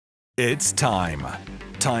It's time.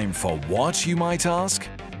 Time for what, you might ask?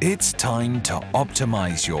 It's time to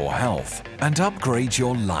optimize your health and upgrade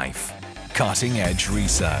your life. Cutting-edge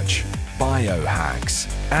research,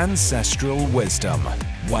 biohacks, ancestral wisdom,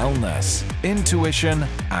 wellness, intuition,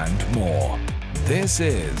 and more. This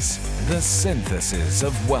is The Synthesis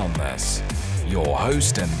of Wellness. Your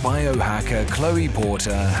host and biohacker Chloe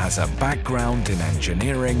Porter has a background in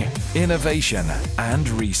engineering, innovation, and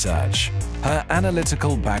research. Her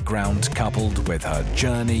analytical background, coupled with her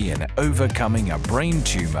journey in overcoming a brain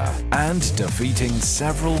tumor and defeating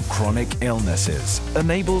several chronic illnesses,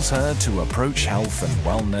 enables her to approach health and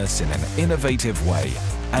wellness in an innovative way.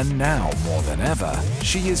 And now, more than ever,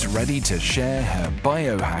 she is ready to share her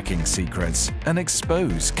biohacking secrets and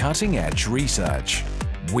expose cutting-edge research.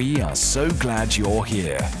 We are so glad you're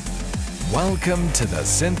here. Welcome to the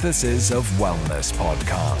Synthesis of Wellness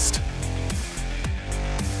podcast.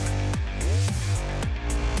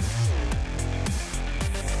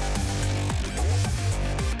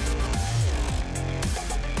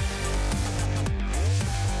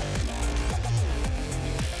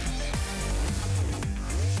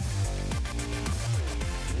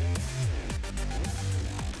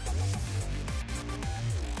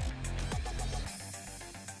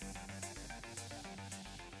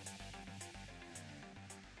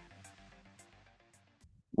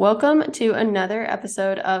 Welcome to another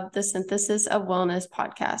episode of the Synthesis of Wellness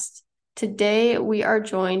podcast. Today, we are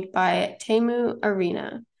joined by Teemu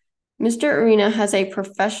Arina. Mr. Arina has a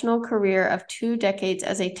professional career of 2 decades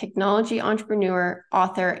as a technology entrepreneur,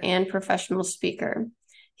 author, and professional speaker.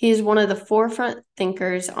 He is one of the forefront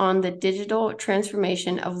thinkers on the digital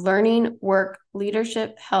transformation of learning, work,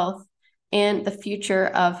 leadership, health, and the future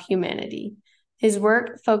of humanity. His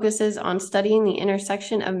work focuses on studying the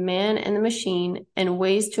intersection of man and the machine and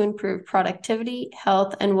ways to improve productivity,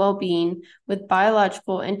 health, and well-being with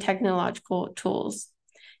biological and technological tools.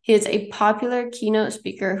 He is a popular keynote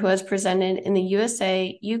speaker who has presented in the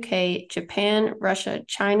USA, UK, Japan, Russia,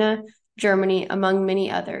 China, Germany, among many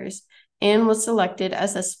others, and was selected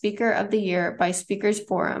as the Speaker of the Year by Speakers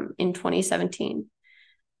Forum in 2017.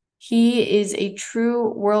 He is a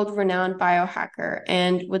true world-renowned biohacker.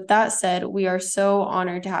 And with that said, we are so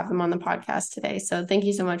honored to have him on the podcast today. So thank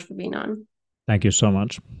you so much for being on. Thank you so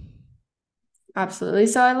much. Absolutely.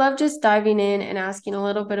 So I love just diving in and asking a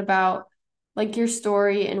little bit about like your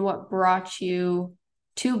story and what brought you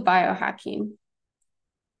to biohacking.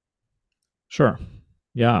 Sure.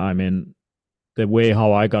 Yeah, I mean, the way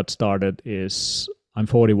how I got started is I'm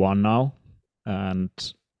 41 now, and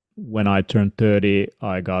when I turned 30,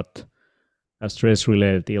 I got a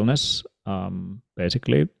stress-related illness,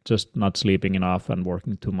 basically just not sleeping enough and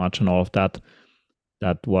working too much and all of that.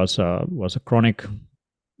 That was a chronic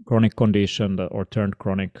condition or turned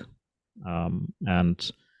chronic,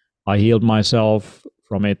 and I healed myself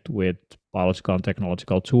from it with biological and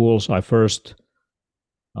technological tools. I first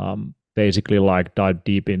basically dived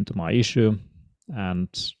deep into my issue, and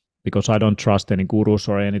because I don't trust any gurus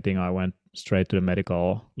or anything, I went straight to the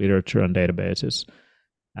medical literature and databases.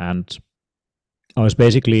 And I was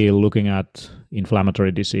basically looking at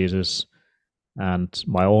inflammatory diseases, and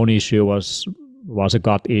my own issue was a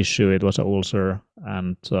gut issue. It was an ulcer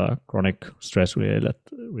and chronic stress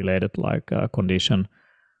related condition.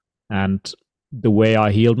 And the way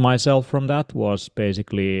I healed myself from that was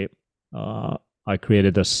basically I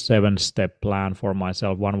created a 7-step plan for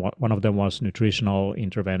myself. One of them was nutritional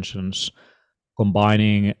interventions,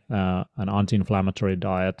 combining an anti-inflammatory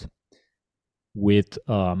diet with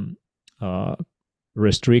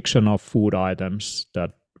restriction of food items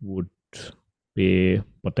that would be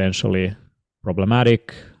potentially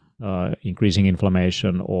problematic, increasing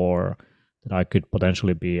inflammation, or that I could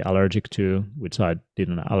potentially be allergic to, which I did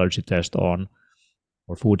an allergy test on,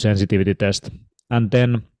 or food sensitivity test. And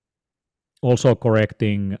then also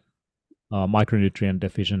correcting micronutrient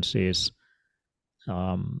deficiencies,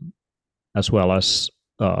 as well as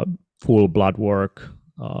full blood work,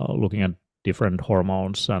 looking at different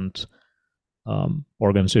hormones and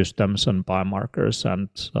organ systems and biomarkers, and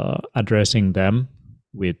addressing them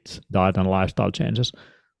with diet and lifestyle changes.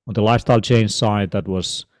 On the lifestyle change side, that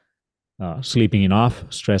was sleeping enough,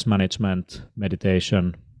 stress management,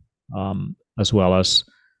 meditation, as well as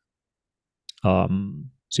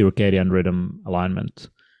circadian rhythm alignment.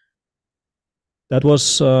 That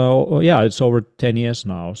was, it's over 10 years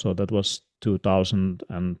now. So that was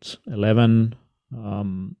 2011.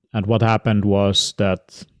 And what happened was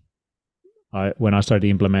that when I started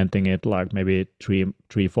implementing it, like maybe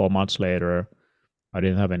 4 months later, I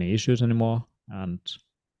didn't have any issues anymore. And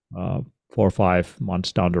 4 or 5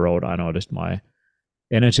 months down the road, I noticed my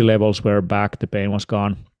energy levels were back, the pain was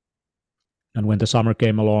gone. And when the summer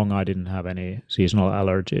came along, I didn't have any seasonal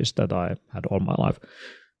allergies that I had all my life.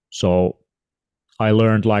 So I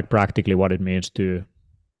learned like practically what it means to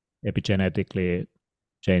epigenetically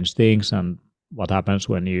change things and what happens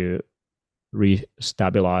when you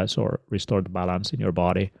restabilize or restore the balance in your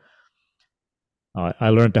body. I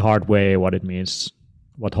learned the hard way what it means,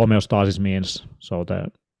 what homeostasis means, so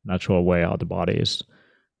the natural way how the body is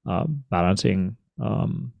balancing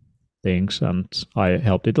things, and I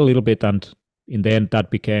helped it a little bit, and in the end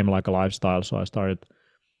that became like a lifestyle. So I started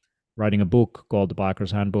writing a book called The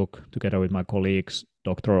Biohacker's Handbook together with my colleagues,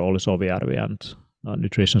 Dr. Olli Sovijärvi and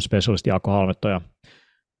nutrition specialist Jaakko Halmettoja.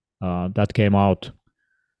 That came out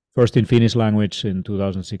first in Finnish language in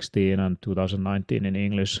 2016 and 2019 in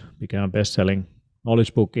English, became a best-selling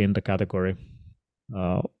knowledge book in the category,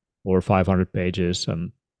 over 500 pages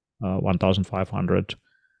and 1,500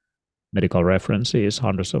 medical references,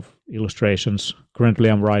 hundreds of illustrations. Currently,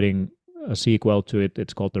 I'm writing a sequel to it.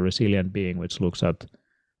 It's called The Resilient Being, which looks at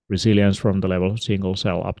resilience from the level of single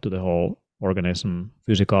cell up to the whole organism,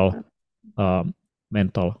 physical,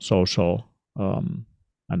 mental, social, and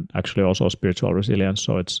actually also spiritual resilience.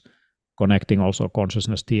 So it's connecting also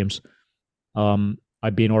consciousness teams.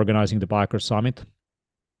 I've been organizing the Biohacker Summit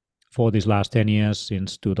for these last 10 years,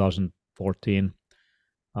 since 2014.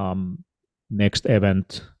 Next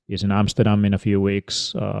event is in Amsterdam in a few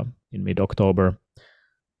weeks, in mid-October.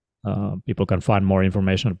 People can find more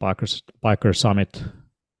information at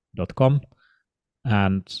biohackersummit.com.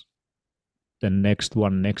 And the next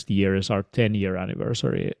one next year is our 10-year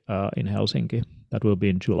anniversary in Helsinki. That will be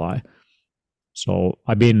in July. So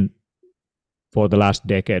I've been, for the last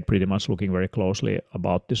decade, pretty much looking very closely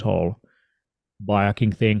about this whole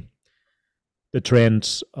biohacking thing, the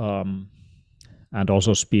trends, and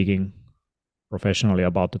also speaking professionally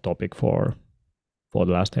about the topic for the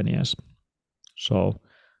last 10 years. So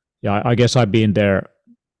yeah, I guess I've been there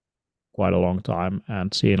quite a long time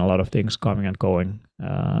and seen a lot of things coming and going,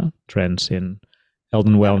 trends in health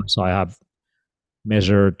and wellness. I have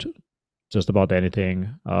measured just about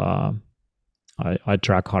anything. I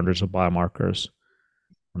track hundreds of biomarkers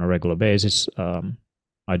on a regular basis.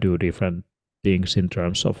 I do different things in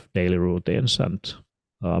terms of daily routines, and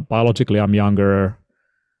biologically I'm younger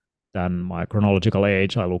than my chronological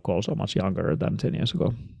age. I look also much younger than 10 years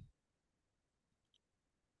ago.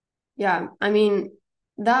 Yeah, I mean,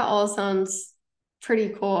 that all sounds pretty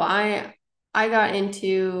cool. I got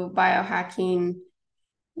into biohacking,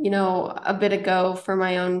 a bit ago for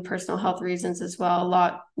my own personal health reasons as well, a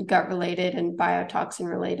lot gut related and biotoxin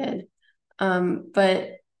related.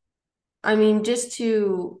 But I mean, just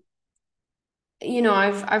to,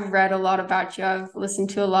 I've read a lot about you. I've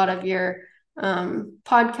listened to a lot of your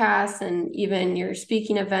podcasts and even your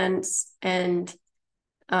speaking events, and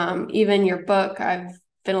even your book. I've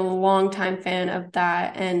been a long time fan of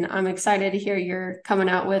that, and I'm excited to hear you're coming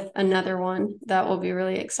out with another one. That will be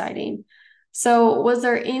really exciting. So was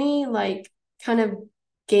there any like kind of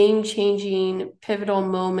game-changing pivotal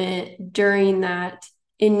moment during that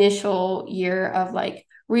initial year of like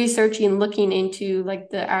researching, looking into like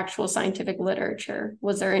the actual scientific literature?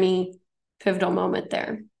 Was there any pivotal moment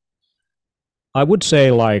there? I would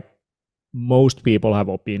say like most people have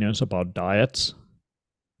opinions about diets,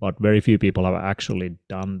 but very few people have actually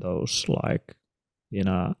done those like in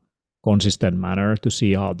a consistent manner to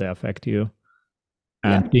see how they affect you.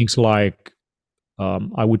 And things like,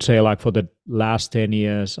 I would say like for the last 10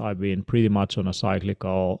 years, I've been pretty much on a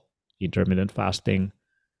cyclical intermittent fasting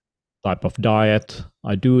type of diet.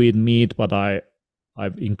 I do eat meat, but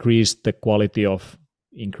I've increased the quality of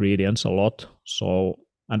ingredients a lot. So,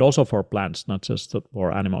 and also for plants, not just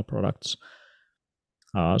for animal products.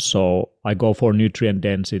 So I go for nutrient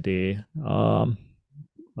density,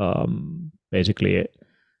 basically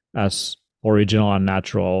as original and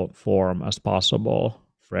natural form as possible,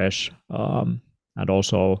 fresh, and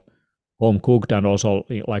also home cooked, and also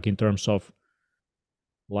like in terms of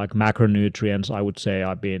like macronutrients, I would say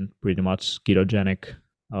I've been pretty much ketogenic.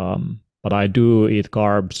 But I do eat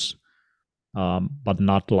carbs, but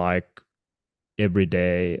not like every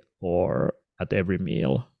day or at every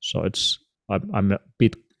meal. So I'm a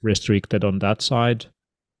bit restricted on that side.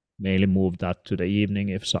 Mainly move that to the evening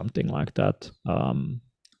if something like that.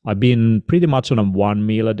 I've been pretty much on a 1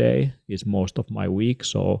 meal a day is most of my week.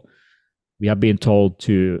 So we have been told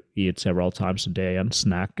to eat several times a day and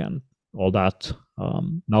snack and all that.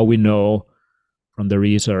 Now we know from the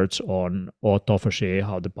research on autophagy,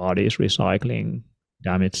 how the body is recycling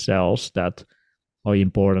damaged cells, that how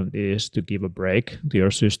important it is to give a break to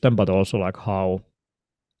your system, but also like how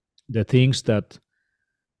the things that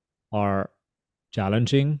are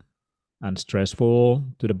challenging and stressful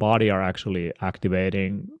to the body are actually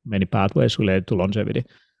activating many pathways related to longevity.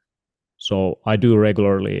 So I do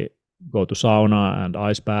regularly go to sauna and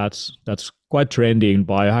ice baths. That's quite trendy in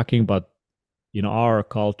biohacking, but in our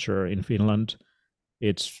culture in Finland,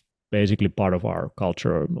 it's basically part of our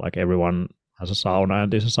culture. Like everyone has a sauna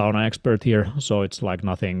and is a sauna expert here. So it's like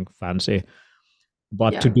nothing fancy.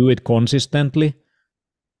 But to do it consistently,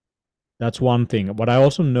 that's one thing. What I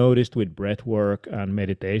also noticed with breath work and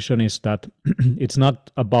meditation is that it's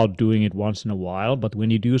not about doing it once in a while, but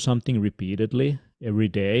when you do something repeatedly every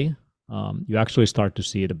day, you actually start to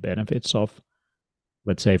see the benefits of,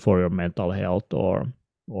 let's say, for your mental health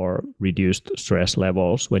or reduced stress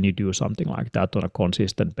levels when you do something like that on a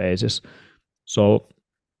consistent basis. So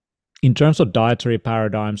in terms of dietary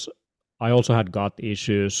paradigms, I also had gut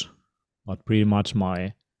issues, but pretty much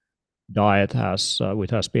my diet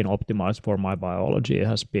which has been optimized for my biology,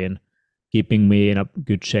 has been keeping me in a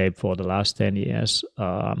good shape for the last 10 years.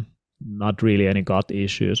 Not really any gut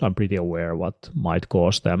issues. I'm pretty aware what might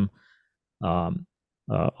cause them. I'm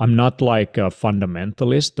not like a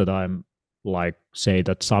fundamentalist that I'm like say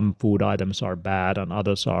that some food items are bad and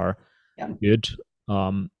others are good.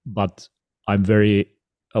 But I'm very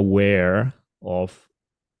aware of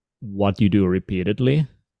what you do repeatedly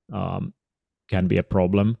can be a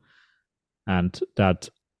problem, and that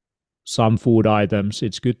some food items,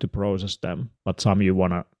 it's good to process them, but some you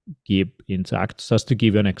want to keep intact. Just to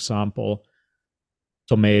give you an example,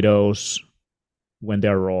 tomatoes, when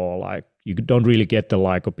they're raw, like you don't really get the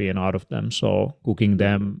lycopene out of them. So cooking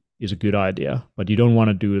them is a good idea, but you don't want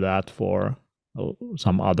to do that for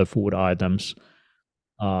some other food items.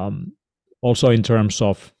 Also in terms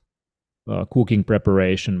of cooking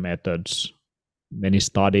preparation methods, many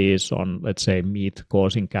studies on, let's say, meat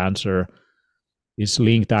causing cancer is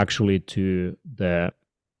linked actually to the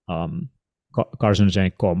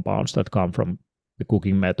carcinogenic compounds that come from the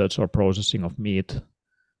cooking methods or processing of meat.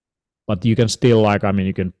 But you can still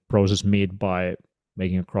you can process meat by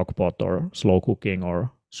making a crock pot or slow cooking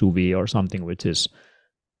or sous vide or something which is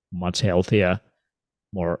much healthier,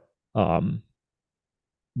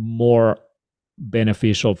 more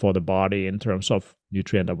beneficial for the body in terms of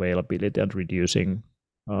nutrient availability and reducing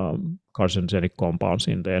carcinogenic compounds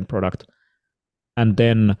in the end product. And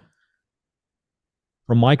then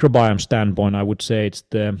from microbiome standpoint, I would say it's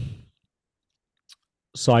the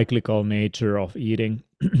cyclical nature of eating.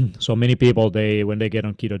 So many people, when they get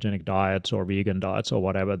on ketogenic diets or vegan diets or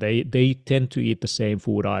whatever, they tend to eat the same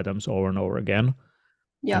food items over and over again.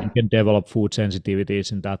 Yeah. You can develop food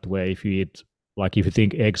sensitivities in that way. If you eat, like if you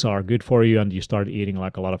think eggs are good for you and you start eating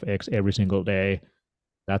like a lot of eggs every single day,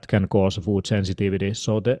 that can cause a food sensitivity.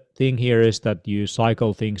 So the thing here is that you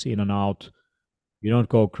cycle things in and out. You don't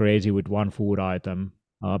go crazy with one food item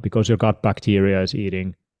because your gut bacteria is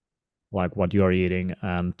eating like what you're eating.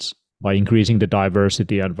 And by increasing the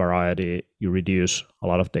diversity and variety, you reduce a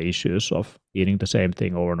lot of the issues of eating the same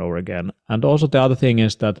thing over and over again. And also the other thing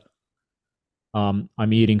is that I'm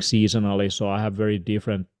eating seasonally, so I have very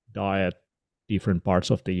different diet, different parts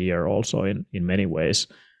of the year also in many ways.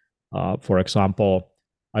 For example,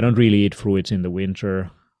 I don't really eat fruits in the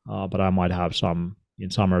winter, but I might have some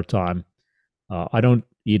in summertime. I don't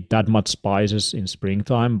eat that much spices in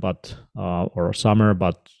springtime, or summer,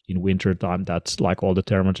 but in wintertime, that's like all the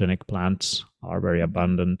thermogenic plants are very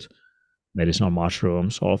abundant, medicinal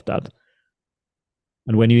mushrooms, all of that.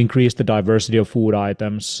 And when you increase the diversity of food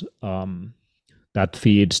items, that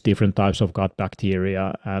feeds different types of gut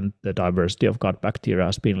bacteria, and the diversity of gut bacteria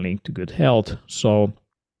has been linked to good health. So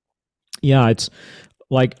yeah, it's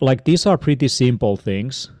like these are pretty simple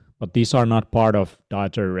things, but these are not part of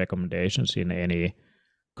dietary recommendations in any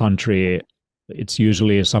country. It's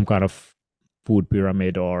usually some kind of food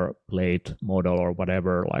pyramid or plate model or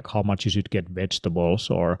whatever, like how much you should get vegetables,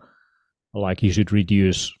 or like you should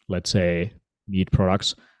reduce, let's say, meat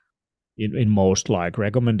products in most like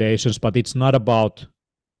recommendations. But it's not about,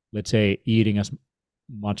 let's say, eating as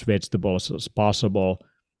much vegetables as possible.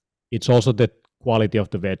 It's also the quality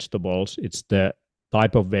of the vegetables. It's the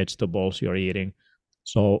type of vegetables you're eating.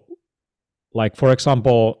 So like, for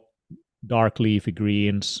example, dark leafy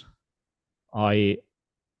greens,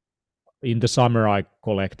 in the summer I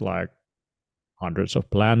collect like hundreds of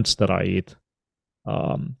plants that I eat.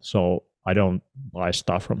 So I don't buy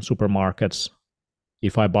stuff from supermarkets.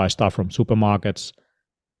 If I buy stuff from supermarkets,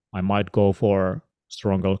 I might go for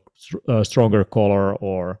stronger color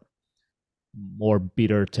or more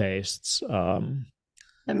bitter tastes,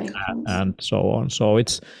 that makes sense. And so on. So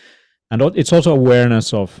it's also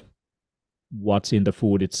awareness of what's in the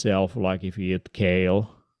food itself. Like if you eat kale,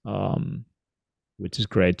 which is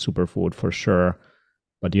great superfood for sure,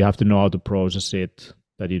 but you have to know how to process it,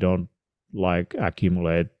 that you don't like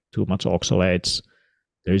accumulate too much oxalates.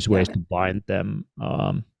 There is ways to bind them.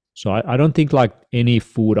 So I don't think like any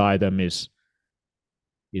food item is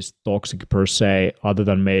toxic per se, other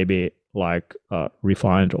than maybe like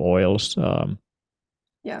refined oils.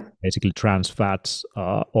 Basically trans fats,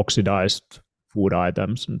 oxidized food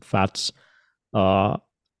items and fats,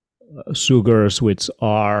 sugars which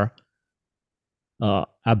are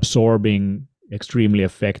absorbing extremely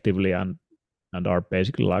effectively and are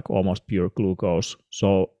basically like almost pure glucose.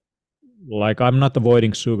 So like I'm not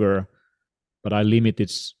avoiding sugar, but I limit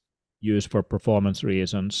its use for performance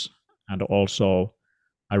reasons. And also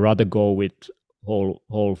I rather go with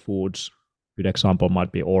whole foods. Good example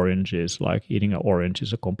might be oranges. Like eating an orange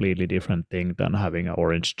is a completely different thing than having an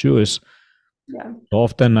orange juice.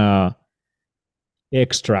 Often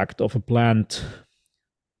extract of a plant,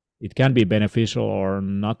 it can be beneficial or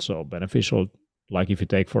not so beneficial. Like if you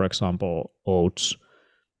take, for example, oats,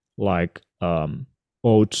 like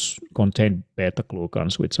oats contain beta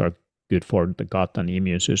glucans, which are good for the gut and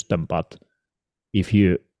immune system. But if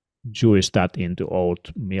you juice that into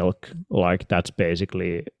oat milk, like that's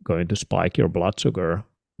basically going to spike your blood sugar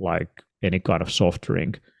like any kind of soft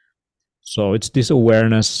drink. So it's this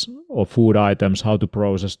awareness of food items, how to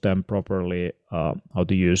process them properly, how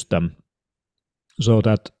to use them, so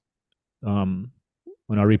that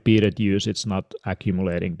when I repeated use, it's not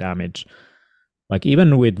accumulating damage. Like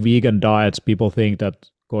even with vegan diets, people think that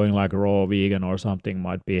going like raw vegan or something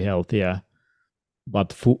might be healthier,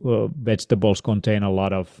 but vegetables contain a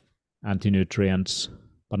lot of anti-nutrients,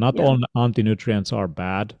 but not all anti-nutrients are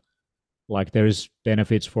bad. Like there is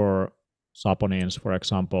benefits for saponins, for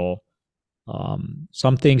example.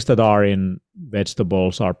 Some things that are in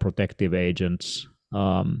vegetables are protective agents,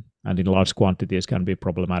 and in large quantities can be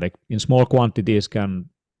problematic. In small quantities can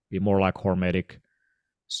be more like hormetic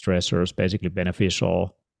stressors, basically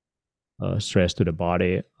beneficial stress to the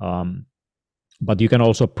body. But you can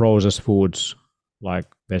also process foods like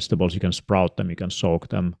vegetables. You can sprout them, you can soak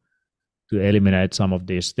them to eliminate some of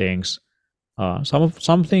these things.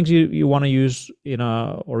 Some things you want to use in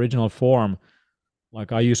a original form.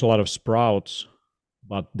 Like I use a lot of sprouts,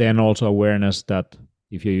 but then also awareness that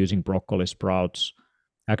if you're using broccoli sprouts,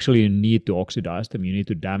 actually you need to oxidize them. You need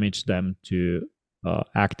to damage them to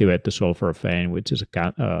activate the sulforaphane, which is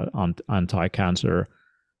a anti-cancer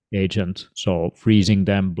agent. So freezing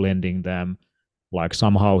them, blending them, like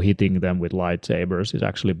somehow hitting them with lightsabers is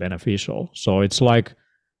actually beneficial. So it's like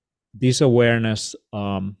this awareness,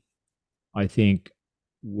 I think,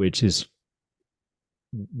 which is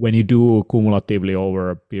when you do cumulatively over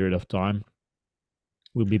a period of time,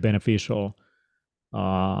 will be beneficial.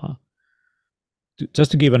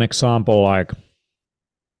 Just to give an example, like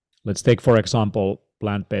let's take, for example,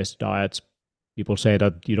 plant-based diets. People say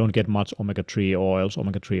that you don't get much omega-3 oils.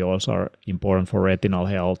 Omega-3 oils are important for retinal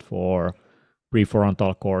health, for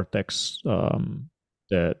prefrontal cortex.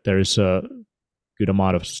 There is a good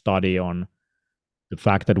amount of study on the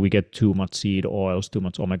fact that we get too much seed oils, too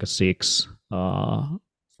much omega-6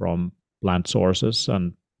 from plant sources,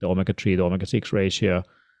 and the omega-3 to omega-6 ratio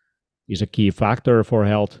is a key factor for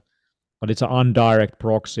health, but it's an indirect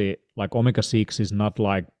proxy. Like omega-6 is not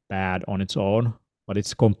like bad on its own, but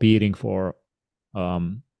it's competing for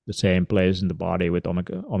the same place in the body with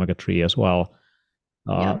omega-3 as well.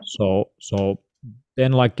 So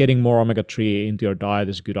then like getting more omega-3 into your diet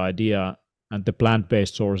is a good idea. And the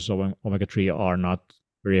plant-based sources of omega-3 are not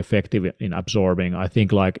very effective in absorbing. I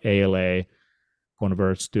think like ALA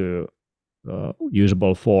converts to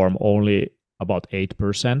usable form only about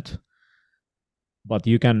 8%. But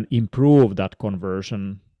you can improve that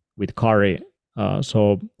conversion with curry.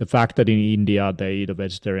 So the fact that in India they eat a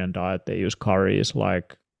vegetarian diet, they use curry, is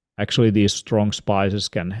like actually these strong spices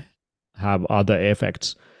can have other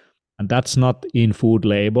effects. And that's not in food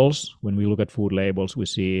labels. When we look at food labels, we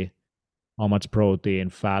see how much protein,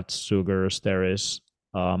 fats, sugars there is.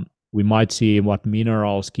 We might see what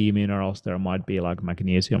minerals, key minerals there might be, like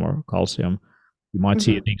magnesium or calcium. We might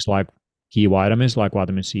see things like key vitamins, like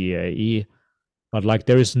vitamin C, A, E. But like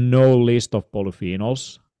there is no list of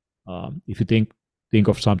polyphenols. If you think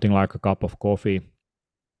of something like a cup of coffee,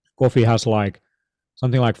 coffee has like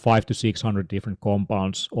something like 500 to 600 different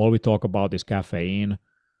compounds. All we talk about is caffeine.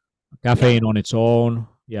 Caffeine on its own,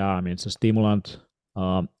 I mean, it's a stimulant.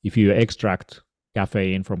 If you extract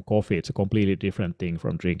caffeine from coffee, it's a completely different thing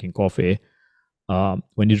from drinking coffee.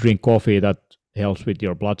 When you drink coffee, that helps with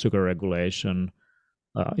your blood sugar regulation.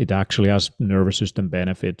 It actually has nervous system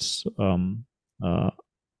benefits.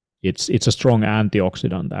 It's a strong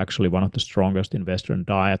antioxidant, actually one of the strongest in Western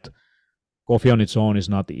diet. Coffee on its own is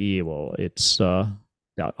not evil.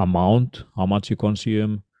 There the amount, how much you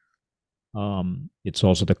consume. It's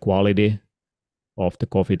also the quality of the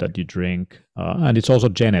coffee that you drink, and it's also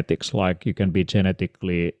genetics. Like you can be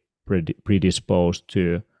genetically predisposed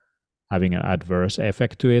to having an adverse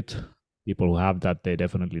effect to it. People who have that, they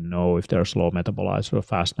definitely know if they're slow metabolizers or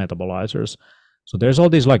fast metabolizers. So there's all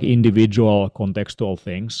these like individual contextual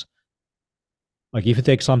things. Like if you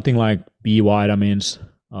take something like B vitamins,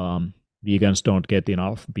 vegans don't get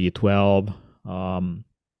enough B12.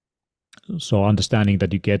 So understanding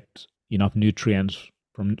that you get enough nutrients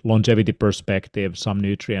from longevity perspective, some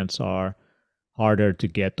nutrients are harder to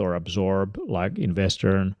get or absorb, like in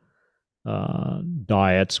Western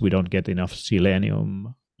diets, we don't get enough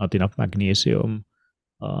selenium, not enough magnesium.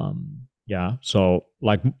 So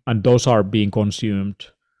like, and those are being consumed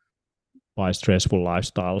by stressful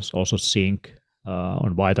lifestyles. Also zinc,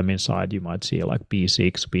 on vitamin side, you might see like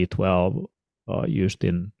B6, B12 used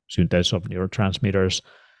in synthesis of neurotransmitters,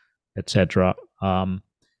 etc.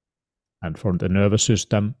 And for the nervous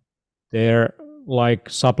system, there like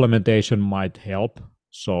supplementation might help.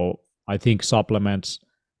 So I think supplements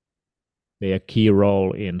play a key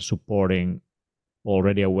role in supporting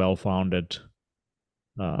already a well-founded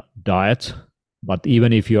diet. But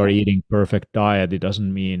even if you are eating perfect diet, it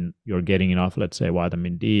doesn't mean you're getting enough, let's say,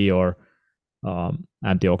 vitamin D or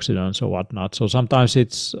antioxidants or whatnot. So sometimes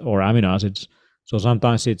or amino acids. So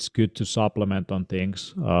sometimes it's good to supplement on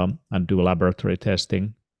things and do laboratory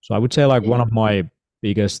testing. So I would say like one of my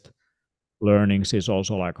biggest learnings is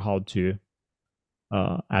also like how to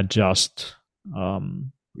adjust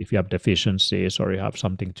if you have deficiencies or you have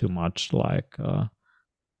something too much. Like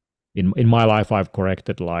in my life, I've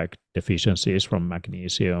corrected like deficiencies from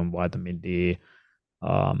magnesium, vitamin D.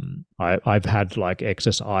 I've had like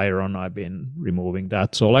excess iron. I've been removing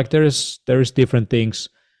that. So like there is different things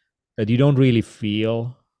that you don't really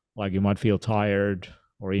feel. Like you might feel tired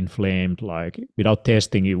or inflamed. Like without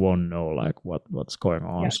testing, you won't know like what's going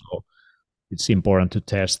on. Yeah. So it's important to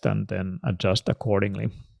test and then adjust accordingly.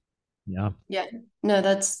 Yeah. Yeah. No,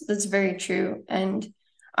 that's very true. And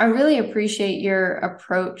I really appreciate your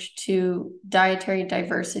approach to dietary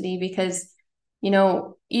diversity because,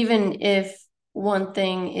 even if one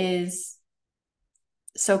thing is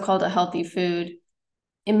so-called a healthy food,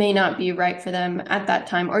 it may not be right for them at that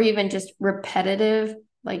time, or even just repetitive,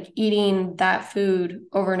 like eating that food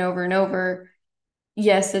over and over and over.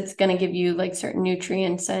 Yes, it's going to give you like certain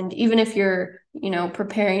nutrients. And even if you're,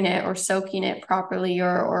 preparing it or soaking it properly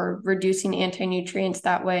or reducing anti-nutrients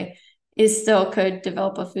that way, it still could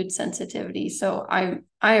develop a food sensitivity. So I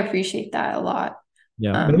appreciate that a lot.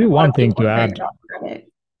 Yeah, maybe one thing to add.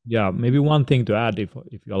 Yeah, maybe one thing to add, if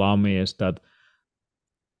you allow me, is that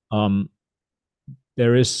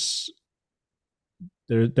there is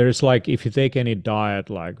like, if you take any diet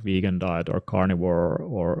like vegan diet or carnivore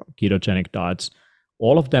or ketogenic diets,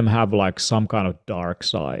 all of them have like some kind of dark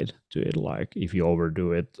side to it, like if you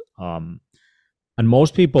overdo it. And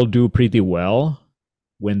most people do pretty well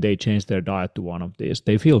when they change their diet to one of these.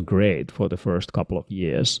 They feel great for the first couple of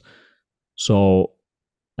years. So,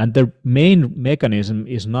 and the main mechanism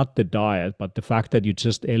is not the diet, but the fact that you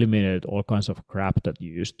just eliminated all kinds of crap that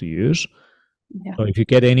you used to use. Yeah. So if you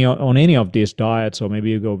get on any of these diets, or maybe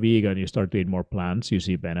you go vegan, you start to eat more plants, you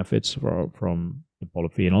see benefits from the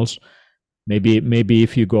polyphenols. Maybe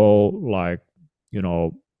if you go like,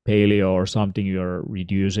 paleo or something, you're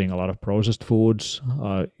reducing a lot of processed foods.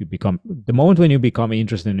 The moment when you become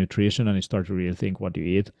interested in nutrition and you start to really think what you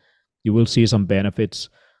eat, you will see some benefits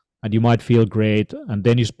and you might feel great. And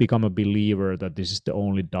then you become a believer that this is the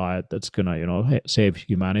only diet that's gonna, save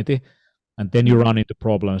humanity. And then you run into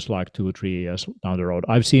problems like 2-3 years down the road.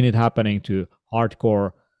 I've seen it happening to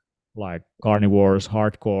hardcore, like carnivores,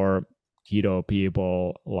 hardcore keto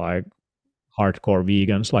people, like hardcore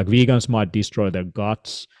vegans. Like vegans might destroy their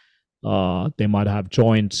guts. They might have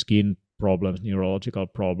joint, skin problems, neurological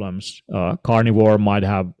problems. Carnivore might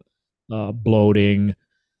have bloating,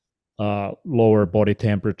 lower body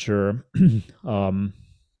temperature.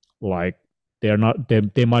 Like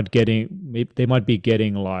they might be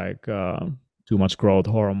getting like too much growth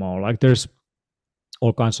hormone. Like there's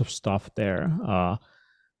all kinds of stuff there.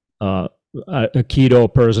 A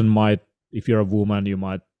keto person might, if you're a woman, you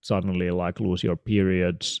might suddenly like lose your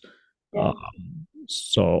periods. Yeah.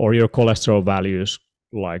 Or your cholesterol values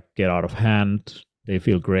like get out of hand. They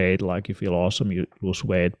feel great, like you feel awesome, you lose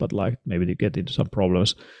weight, but like maybe you get into some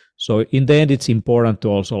problems. So in the end, it's important to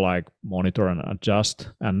also like monitor and adjust,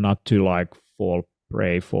 and not to like fall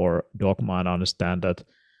prey for dogma, and understand that,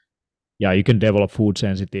 yeah, you can develop food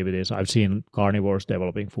sensitivities. I've seen carnivores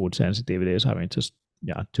developing food sensitivities, having just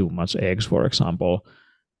too much eggs, for example.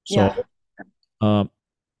 So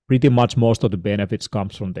pretty much most of the benefits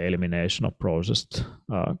comes from the elimination of processed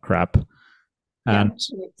crap. And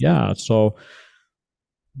so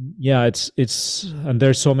it's and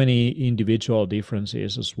there's so many individual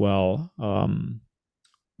differences as well. I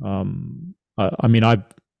mean,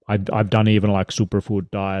 I've done even like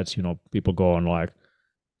superfood diets. People go on like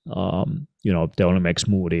they only make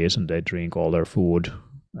smoothies and they drink all their food,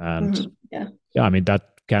 and I mean that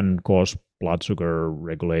can cause blood sugar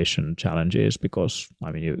regulation challenges because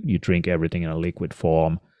I mean you drink everything in a liquid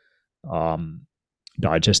form.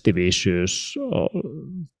 Digestive issues.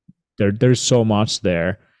 There's so much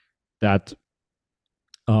there that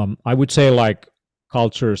I would say like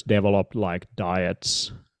cultures developed like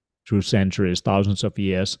diets through centuries, thousands of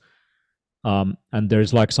years, and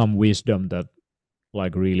there's like some wisdom that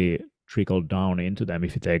like really trickled down into them.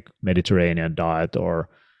 If you take Mediterranean diet or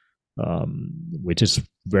which is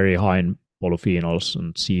very high in polyphenols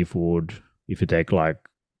and seafood. If you take like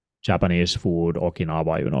Japanese food,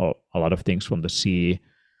 Okinawa, a lot of things from the sea,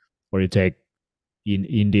 or you take in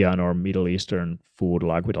Indian or Middle Eastern food,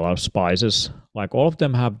 like with a lot of spices, like all of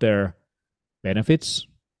them have their benefits,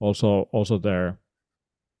 also their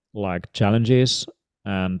like challenges,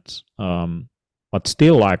 and but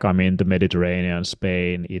still, like I mean, the Mediterranean,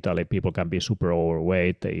 Spain, Italy, people can be super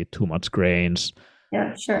overweight. They eat too much grains.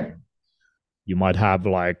 Yeah, sure. You might have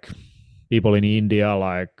like people in India,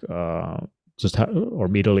 like or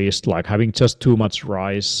Middle East, like having just too much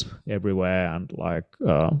rice everywhere and like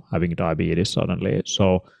having diabetes suddenly.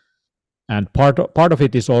 So, and part of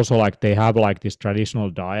it is also like they have like this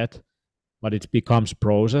traditional diet, but it becomes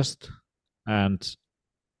processed and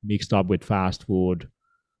mixed up with fast food.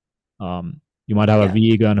 You might have a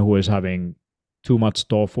vegan who is having too much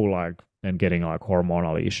tofu, like and getting like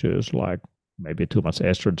hormonal issues, like maybe too much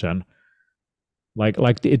estrogen. Like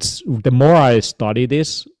it's the more I study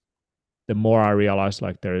this, the more I realize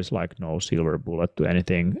like there is like no silver bullet to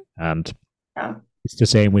anything, and it's the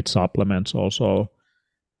same with supplements also.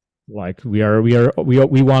 Like we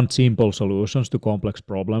want simple solutions to complex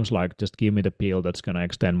problems. Like just give me the pill that's gonna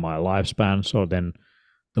extend my lifespan. So then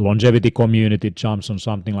the longevity community jumps on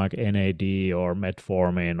something like NAD or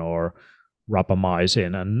metformin or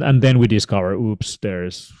rapamycin, and then we discover, oops,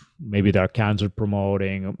 maybe they're cancer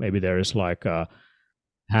promoting, maybe there is like a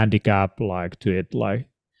handicap like to it. Like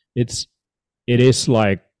it is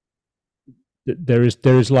like there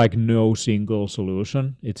is like no single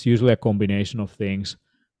solution. It's usually a combination of things,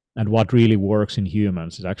 and what really works in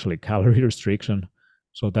humans is actually calorie restriction.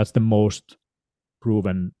 So that's the most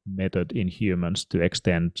proven method in humans to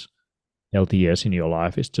extend healthy years in your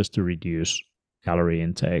life, is just to reduce calorie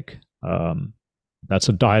intake. That's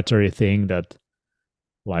a dietary thing that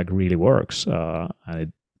like really works, and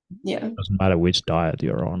it doesn't matter which diet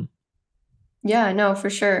you're on. Yeah, no,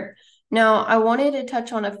 for sure. Now, I wanted to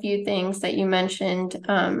touch on a few things that you mentioned.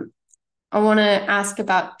 I want to ask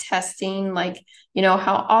about testing, like,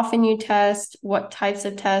 how often you test, what types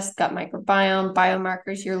of tests, gut microbiome,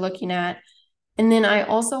 biomarkers you're looking at. And then I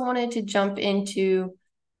also wanted to jump into,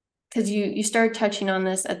 because you started touching on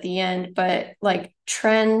this at the end, but like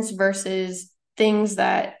trends versus things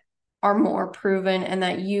that are more proven and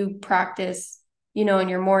that you practice, in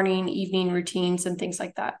your morning, evening routines and things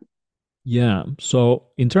like that. Yeah. So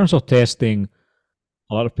in terms of testing,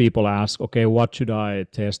 a lot of people ask, okay, what should I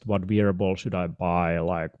test? What wearable should I buy?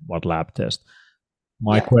 Like what lab test?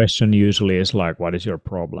 My question usually is like, what is your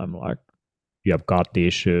problem? Like, you have gut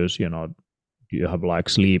issues, do you have like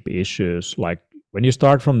sleep issues? Like when you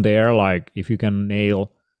start from there, like if you can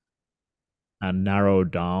nail and narrow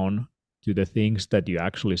down to the things that you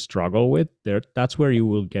actually struggle with, that's where you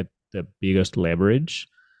will get the biggest leverage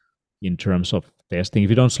in terms of testing. If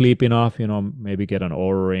you don't sleep enough, maybe get an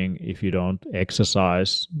Oura ring. If you don't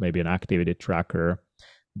exercise, maybe an activity tracker.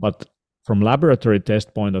 But from laboratory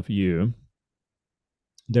test point of view,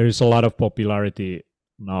 there is a lot of popularity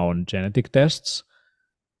now on genetic tests,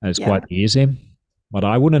 and it's quite easy. But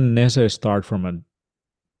I wouldn't necessarily start from a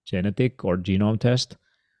genetic or genome test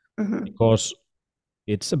because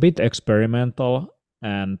it's a bit experimental,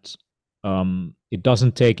 and it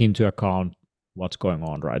doesn't take into account what's going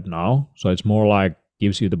on right now. So it's more like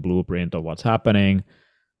gives you the blueprint of what's happening.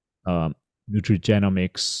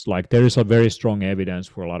 Nutrigenomics, like there is a very strong evidence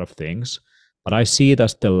for a lot of things, but I see it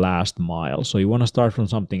as the last mile. So you want to start from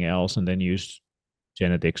something else and then use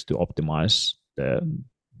genetics to optimize the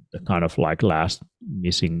kind of like last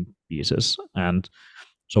missing pieces. And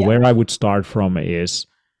so where I would start from is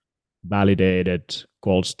validated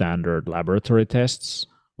gold standard laboratory tests,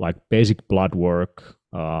 like basic blood work,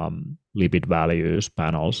 lipid values,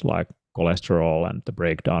 panels like cholesterol and the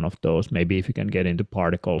breakdown of those. Maybe if you can get into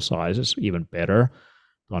particle sizes, even better.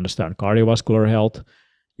 to understand cardiovascular health.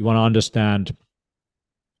 You want to understand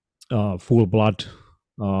full blood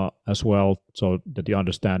as well, so that you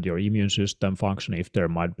understand your immune system function if there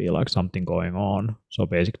might be like something going on. So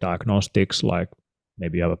basic diagnostics, like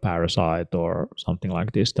maybe you have a parasite or something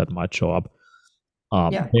like this that might show up.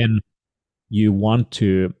 Then you want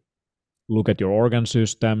to look at your organ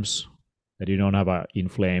systems, that you don't have an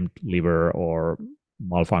inflamed liver or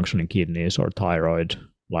malfunctioning kidneys or thyroid.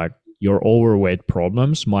 Like your overweight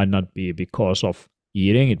problems might not be because of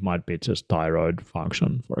eating, it might be just thyroid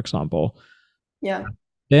function, for example. Yeah.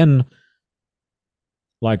 Then,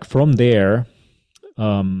 like from there,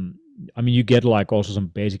 I mean, you get like also some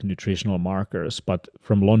basic nutritional markers, but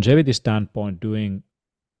from longevity standpoint, doing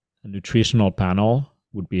a nutritional panel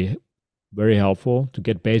would be very helpful to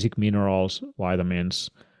get basic minerals, vitamins,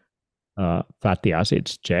 fatty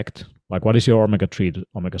acids checked. Like what is your omega-3 to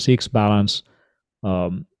omega-6 balance?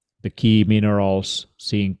 The key minerals,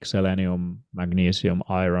 zinc, selenium, magnesium,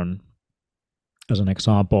 iron, as an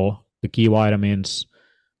example. The key vitamins,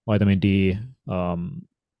 vitamin D,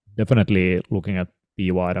 definitely looking at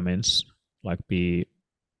B vitamins like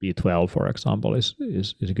B12, for example, is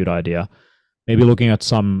a good idea. Maybe looking at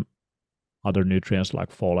some other nutrients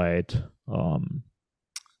like folate.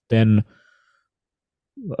 Then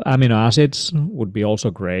amino acids would be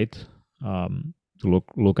also great to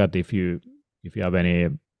look at if you have any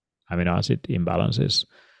amino acid imbalances.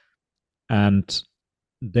 And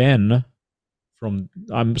then from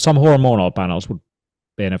some hormonal panels would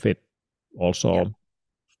benefit also.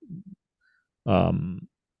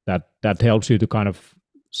 That helps you to kind of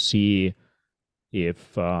see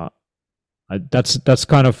if that's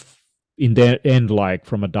kind of in the end, like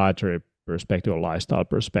from a dietary perspective or lifestyle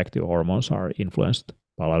perspective, hormones are influenced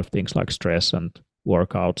by a lot of things like stress and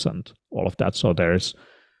workouts and all of that. So there's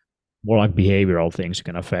more like behavioral things you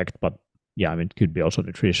can affect, but yeah, I mean, it could be also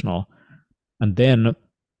nutritional. And then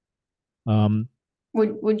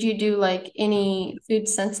would you do like any food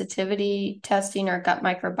sensitivity testing or gut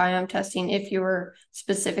microbiome testing if you were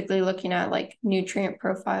specifically looking at like nutrient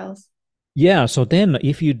profiles? Yeah, so then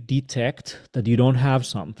if you detect that you don't have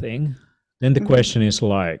something, then the question is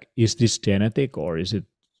like, is this genetic or is it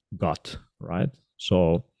gut, right?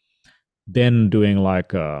 So then doing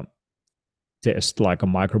like a test, like a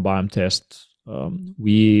microbiome test,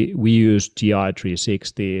 we use GI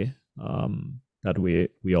 360 that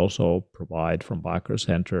we also provide from Biohacker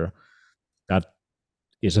Center. That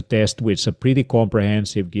is a test which is pretty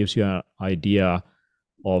comprehensive, gives you an idea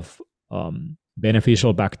of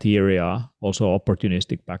beneficial bacteria, also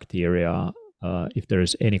opportunistic bacteria, if there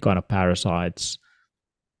is any kind of parasites.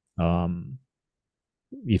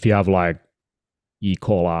 If you have like E.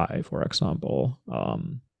 coli, for example,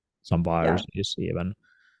 some viruses even,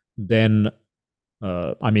 then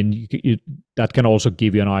I mean, that can also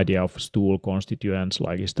give you an idea of stool constituents,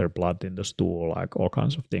 like is there blood in the stool, like all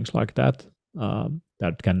kinds of things like that.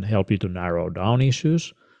 That can help you to narrow down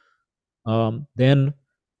issues. Then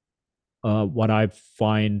what I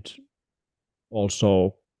find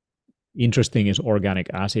also interesting is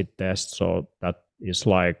organic acid tests. So that is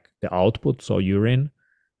like the output, so urine,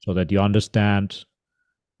 so that you understand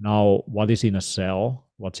now what is in a cell,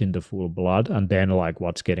 what's in the full blood, and then like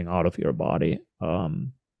what's getting out of your body.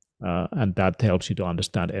 And that helps you to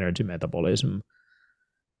understand energy metabolism.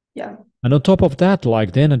 Yeah. And on top of that,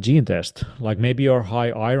 like then a gene test, like maybe your high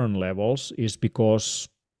iron levels is because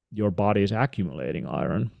your body is accumulating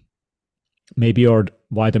iron. Maybe your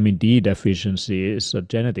vitamin D deficiency is a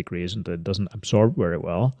genetic reason that it doesn't absorb very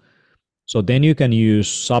well. So then you can use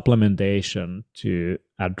supplementation to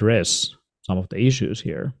address some of the issues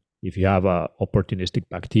here. If you have a opportunistic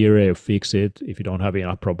bacteria, you fix it. If you don't have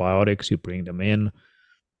enough probiotics, you bring them in.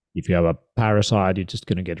 If you have a parasite, you're just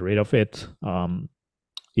going to get rid of it.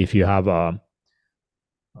 If you have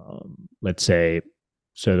let's say,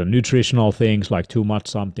 certain nutritional things like too much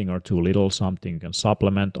something or too little something, you can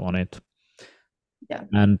supplement on it. Yeah.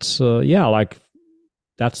 And yeah, like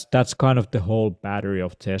that's kind of the whole battery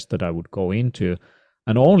of tests that I would go into.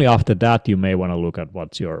 And only after that, you may want to look at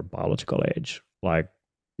what's your biological age. Like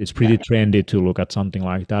it's pretty trendy to look at something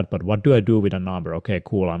like that. But what do I do with a number? Okay,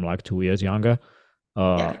 cool. I'm like 2 years younger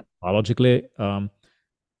biologically.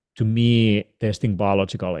 To me, testing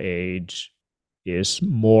biological age is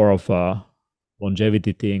more of a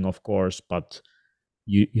longevity thing, of course, but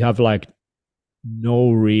you have like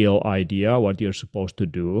no real idea what you're supposed to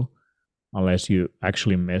do unless you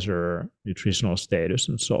actually measure nutritional status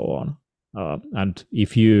and so on. And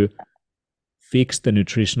if you fix the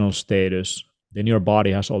nutritional status, then your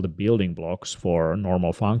body has all the building blocks for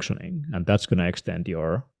normal functioning, and that's going to extend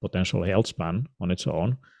your potential health span on its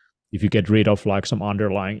own. if you get rid of like some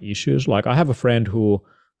underlying issues. Like I have a friend who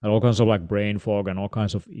had all kinds of like brain fog and all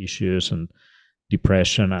kinds of issues and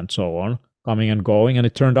depression and so on coming and going, and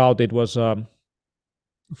it turned out it was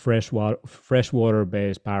freshwater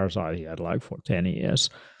based parasite he had like for 10 years,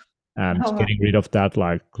 and Oh, wow. getting rid of that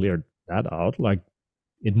like cleared that out. Like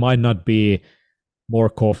it might not be more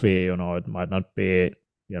coffee, it might not be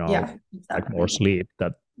Yeah, like more exactly. sleep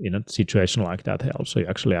that in a situation like that helps. So you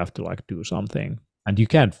actually have to like do something, and you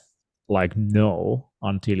can't like know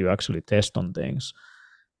until you actually test on things.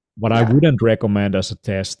 What I Yeah. wouldn't recommend as a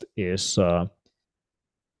test is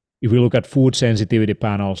if we look at food sensitivity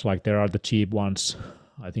panels, like there are the cheap ones.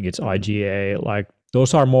 I think it's IGA. Like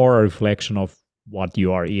those are more a reflection of what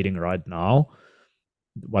you are eating right now,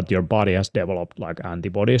 what your body has developed like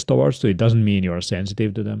antibodies towards. So it doesn't mean you're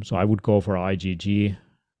sensitive to them. So I would go for IgG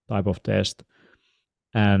type of test.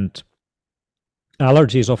 And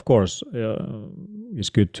allergies, of course,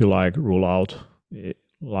 is good to like rule out.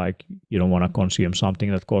 Like you don't want to consume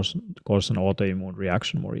something that causes an autoimmune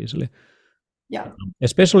reaction more easily. Yeah.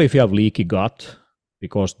 Especially if you have leaky gut,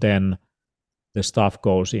 because then the stuff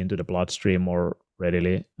goes into the bloodstream more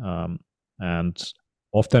readily. And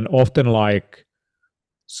often like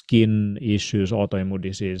skin issues, autoimmune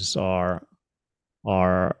diseases are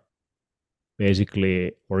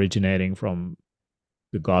basically originating from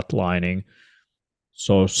the gut lining.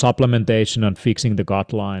 So supplementation and fixing the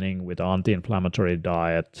gut lining with anti-inflammatory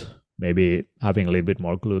diet, maybe having a little bit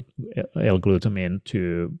more L-glutamine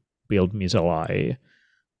to build micelles,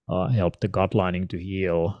 help the gut lining to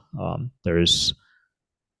heal. There is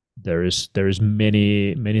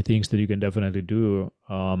many things that you can definitely do.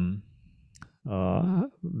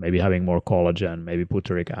 Maybe having more collagen, maybe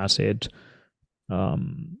butyric acid,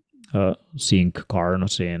 zinc,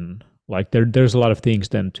 carnosine. Like there's a lot of things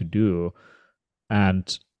then to do,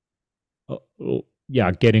 and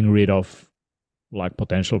getting rid of like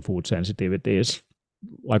potential food sensitivities,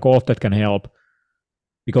 like all of that can help,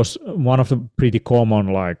 because one of the pretty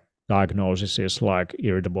common like diagnosis is like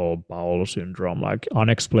irritable bowel syndrome, like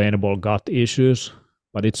unexplainable gut issues,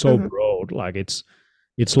 but it's so broad. Like it's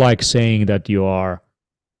like saying that you are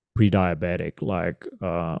pre-diabetic.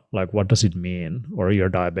 Like what does it mean? Or you're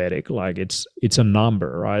diabetic? Like it's a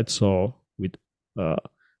number, right? So with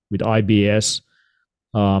IBS,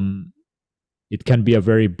 it can be a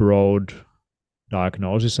very broad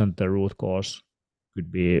diagnosis, and the root cause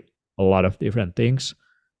could be a lot of different things.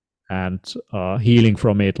 And healing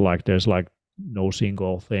from it, like there's like no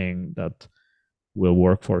single thing that will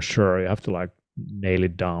work for sure. You have to like nail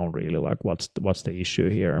it down really, like what's the issue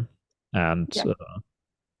here. And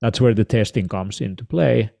that's where the testing comes into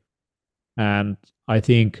play. And I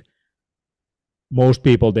think most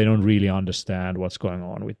people, they don't really understand what's going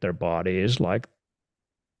on with their bodies. Like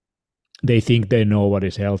they think they know what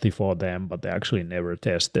is healthy for them, but they actually never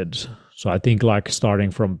tested. So I think like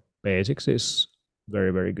starting from basics is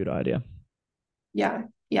very, very good idea. Yeah.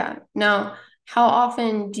 Yeah. Now, how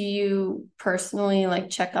often do you personally like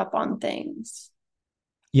check up on things?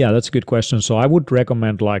 Yeah, that's a good question. So I would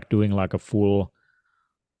recommend like doing like a full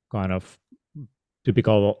kind of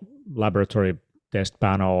typical laboratory test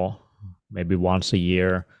panel, maybe once a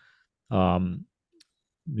year.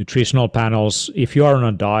 Nutritional panels, if you are on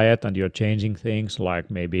a diet and you're changing things, like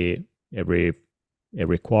maybe every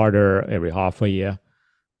quarter, every half a year,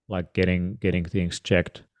 like getting things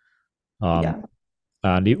checked. And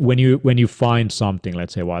when you find something,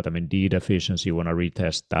 let's say vitamin D deficiency, you want to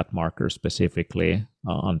retest that marker specifically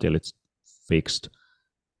until it's fixed.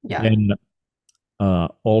 Yeah. Then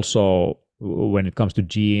also when it comes to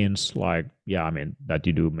genes, like that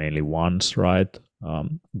you do mainly once, right?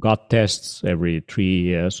 Gut tests every 3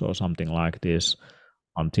 years or something like this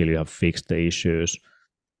until you have fixed the issues.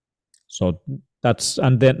 So that's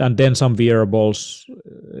and then some wearables.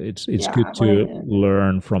 It's good to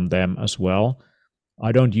learn from them as well.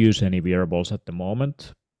 I don't use any wearables at the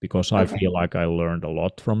moment because I feel like I learned a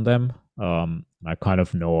lot from them. I kind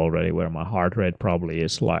of know already where my heart rate probably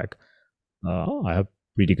is. Like I have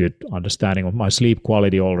pretty good understanding of my sleep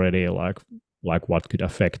quality already, like what could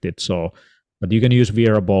affect it. So, but you can use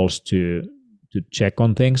wearables to check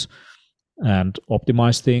on things and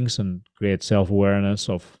optimize things and create self-awareness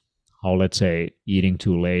of how, let's say, eating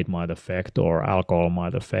too late might affect or alcohol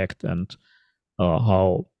might affect, and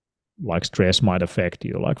how like stress might affect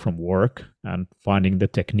you, like from work, and finding the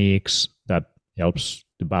techniques that helps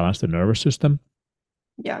to balance the nervous system.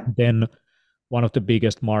 Yeah. Then one of the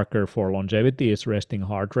biggest marker for longevity is resting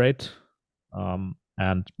heart rate,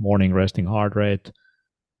 and morning resting heart rate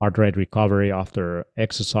recovery after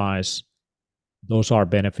exercise. Those are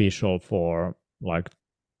beneficial for like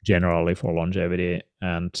generally for longevity.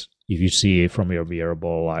 And if you see from your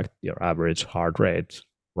wearable, like your average heart rate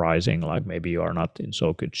rising, like maybe you are not in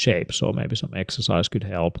so good shape. So maybe some exercise could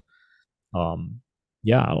help.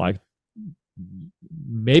 Yeah, like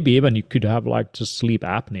maybe even you could have like just sleep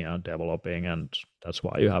apnea developing, and that's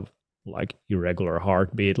why you have like irregular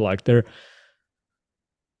heartbeat. Like there,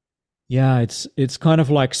 yeah, it's kind of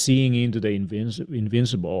like seeing into the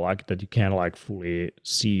invincible, like that you can't like fully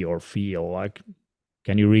see or feel. Like,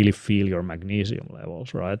 can you really feel your magnesium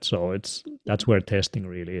levels, right? So that's where testing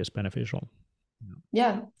really is beneficial.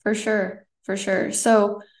 Yeah, for sure. For sure.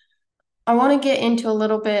 So I want to get into a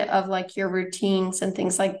little bit of like your routines and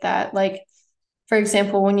things like that. Like, for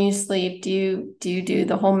example, when you sleep, do you do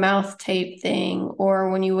the whole mouth tape thing? Or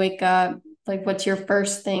when you wake up, like what's your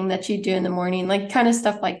first thing that you do in the morning? Like kind of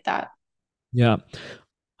stuff like that. Yeah,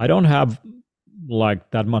 I don't have like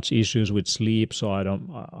that much issues with sleep, so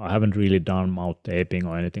I haven't really done mouth taping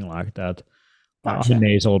or anything like that. I'm a Gotcha.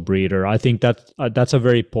 nasal breather. I think that that's a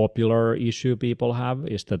very popular issue people have,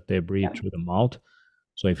 is that they breathe Yeah. through the mouth.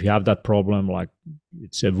 So if you have that problem, like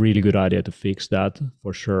it's a really good idea to fix that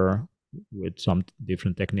for sure with some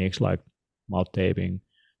different techniques like mouth taping.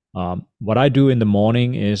 What I do in the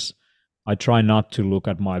morning is I try not to look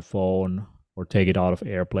at my phone or take it out of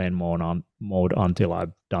airplane mode until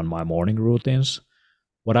I've done my morning routines.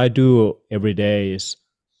 What I do every day is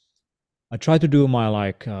I try to do my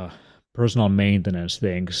like personal maintenance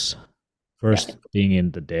things Yeah. first thing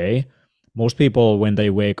in the day. Most people, when they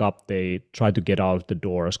wake up, they try to get out of the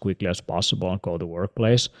door as quickly as possible and go to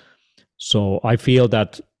workplace. So I feel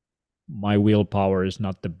that my willpower is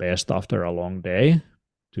not the best after a long day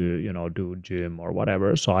to, do gym or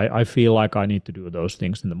whatever. So I feel like I need to do those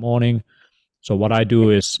things in the morning. So what I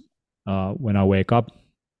do is when I wake up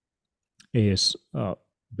is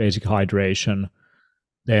basic hydration.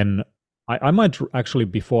 Then I might actually,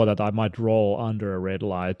 before that, I might roll under a red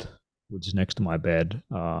light, which is next to my bed,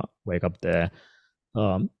 wake up there,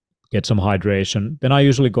 um, get some hydration. Then I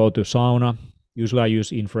usually go to sauna. Usually I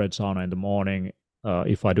use infrared sauna in the morning.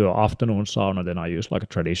 If I do an afternoon sauna, then I use like a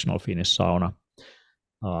traditional Finnish sauna.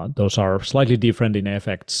 Those are slightly different in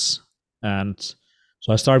effects. And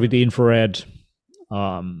so I start with the infrared.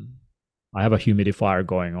 Um, I have a humidifier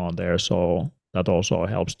going on there, so that also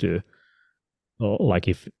helps to, like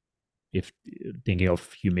if thinking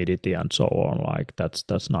of humidity and so on, like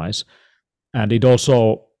that's nice. And it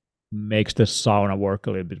also makes the sauna work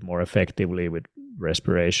a little bit more effectively with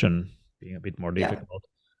respiration being a bit more Yeah. difficult.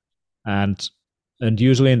 And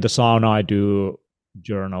usually in the sauna I do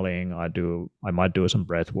journaling, I might do some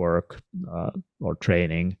breath work or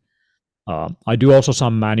training. I do also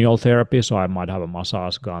some manual therapy, so I might have a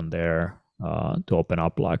massage gun there to open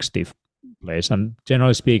up like stiff place. And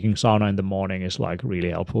generally speaking, sauna in the morning is like really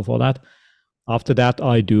helpful for that. After that,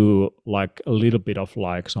 I do like a little bit of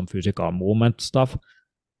like some physical movement stuff.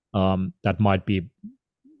 That might be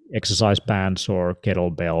exercise bands or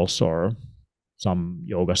kettlebells or some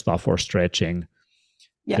yoga stuff or stretching.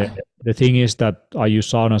 The, Yeah. the thing is that I use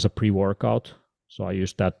sauna as a pre-workout, so I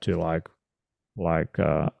use that to like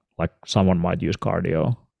like someone might use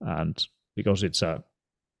cardio, and because it's a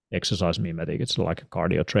exercise mimetic, it's like a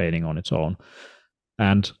cardio training on its own.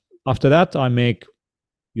 And after that, I make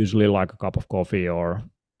usually like a cup of coffee or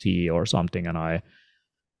tea or something, and I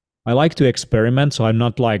like to experiment, so I'm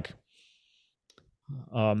not like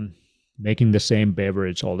um, making the same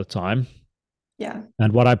beverage all the time. Yeah.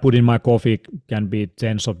 And what I put in my coffee can be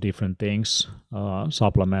tens of different things,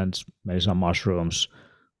 supplements, maybe some mushrooms,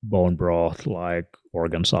 bone broth, like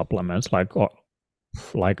organ supplements,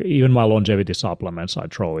 like even my longevity supplements I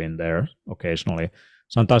throw in there occasionally.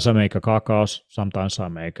 Sometimes I make a cacao, sometimes I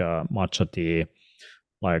make a matcha tea,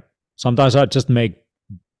 like sometimes I just make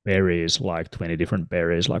berries, like 20 different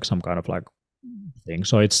berries, like some kind of like thing.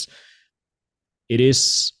 So it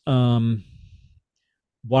is one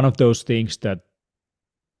of those things that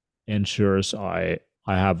ensures I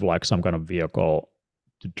have like some kind of vehicle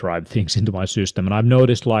to drive things into my system. And I've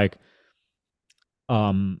noticed like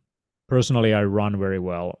um personally I run very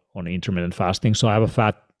well on intermittent fasting. So I have a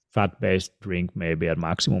fat based drink maybe at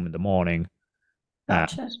maximum in the morning. And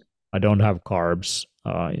Gotcha. I don't have carbs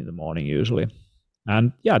in the morning usually.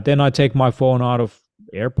 And yeah, then I take my phone out of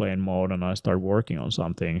airplane mode and I start working on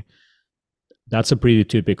something. That's a pretty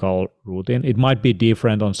typical routine. It might be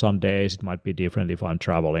different on some days. It might be different if I'm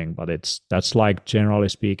traveling, but that's like generally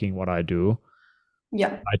speaking what I do.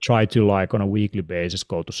 Yeah. I try to like on a weekly basis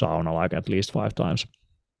go to sauna like at least 5 times.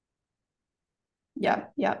 Yeah.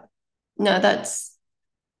 Yeah. No,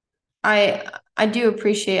 I do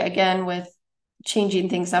appreciate again with changing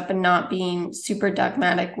things up and not being super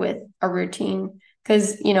dogmatic with a routine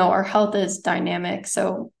because our health is dynamic.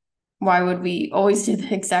 So why would we always do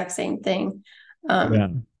the exact same thing? Yeah.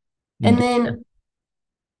 And then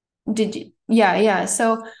yeah.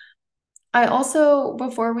 So I also,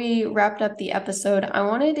 before we wrapped up the episode, I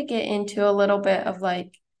wanted to get into a little bit of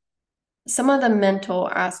like some of the mental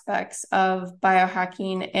aspects of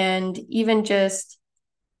biohacking and even just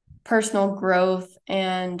personal growth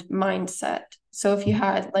and mindset. So if you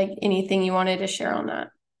had like anything you wanted to share on that.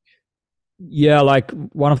 Yeah, like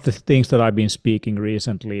one of the things that I've been speaking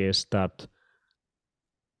recently is that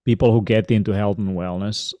people who get into health and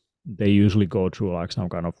wellness, they usually go through like some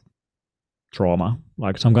kind of trauma,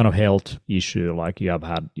 like some kind of health issue, like you have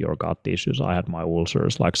had your gut issues. I had my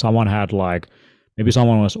ulcers. Like someone had like, maybe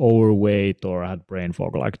someone was overweight or had brain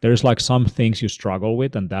fog. Like there's like some things you struggle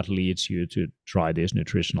with, and that leads you to try these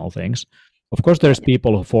nutritional things. Of course, there's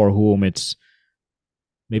people for whom it's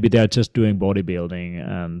maybe they're just doing bodybuilding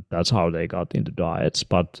and that's how they got into diets.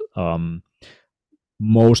 But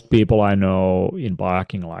most people I know in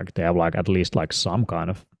biohacking, like they have like at least like some kind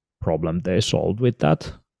of problem they solved with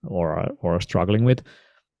that or are struggling with,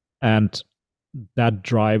 and that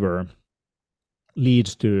driver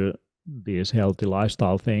leads to these healthy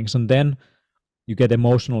lifestyle things, and then you get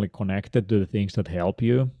emotionally connected to the things that help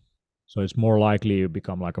you. So it's more likely you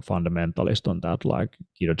become like a fundamentalist on that, like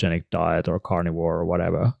ketogenic diet or carnivore or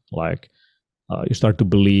whatever. Like you start to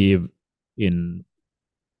believe in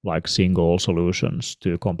like single solutions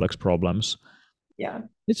to complex problems. Yeah.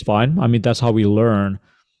 It's fine. I mean, that's how we learn.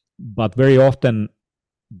 But very often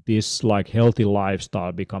this like healthy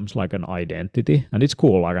lifestyle becomes like an identity, and it's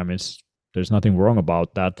cool. Like, I mean, there's nothing wrong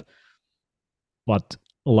about that. But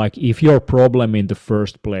like if your problem in the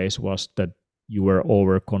first place was that you were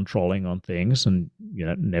over controlling on things and you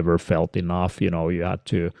know, never felt enough, you know, you had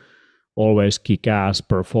to always kick ass,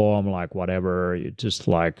 perform, like whatever, you just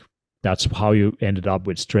like that's how you ended up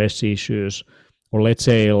with stress issues. Or let's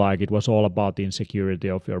say like it was all about the insecurity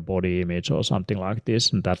of your body image or something like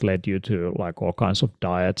this, and that led you to like all kinds of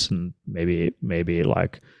diets, and maybe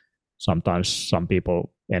like sometimes some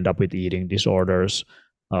people end up with eating disorders.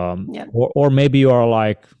 Or maybe you are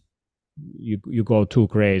like you go too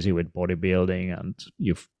crazy with bodybuilding and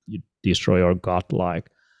you destroy your gut, like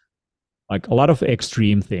a lot of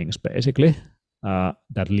extreme things basically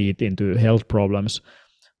that lead into health problems.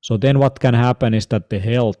 So then what can happen is that the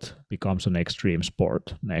health becomes an extreme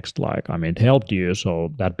sport next. Like, I mean, it helped you,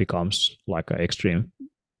 so that becomes like an extreme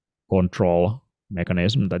control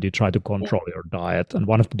mechanism that you try to control your diet. And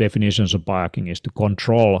one of the definitions of biohacking is to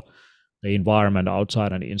control the environment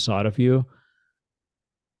outside and inside of you.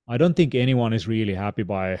 I don't think anyone is really happy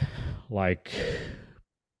by like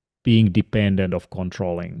being dependent of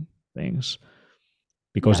controlling things.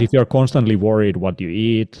 Because if you're constantly worried what you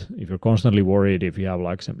eat, if you're constantly worried if you have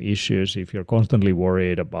like some issues, if you're constantly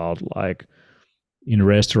worried about like in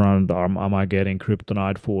restaurant, am I getting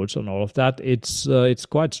kryptonite foods and all of that, it's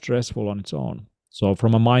quite stressful on its own. So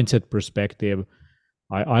from a mindset perspective,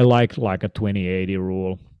 I like a 20-80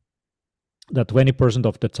 rule. That 20%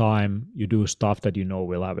 of the time you do stuff that you know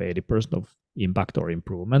will have 80% of impact or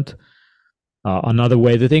improvement. Another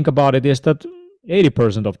way to think about it is that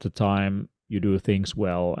 80% of the time you do things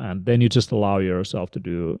well, and then you just allow yourself to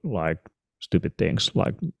do like stupid things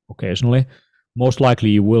like occasionally. Most likely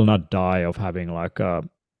you will not die of having like a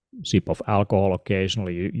sip of alcohol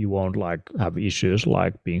occasionally. You won't like have issues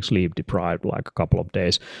like being sleep deprived like a couple of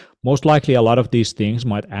days. Most likely a lot of these things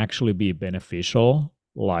might actually be beneficial,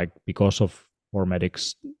 like because of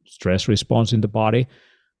hormetic stress response in the body.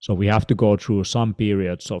 So we have to go through some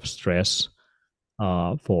periods of stress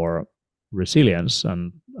for resilience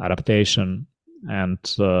and adaptation, and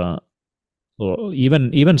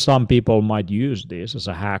even some people might use this as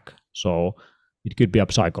a hack. So it could be a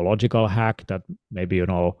psychological hack that maybe, you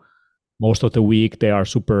know, most of the week they are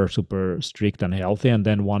super strict and healthy, and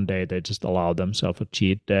then one day they just allow themselves a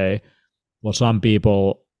cheat day. Well, some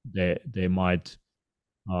people they might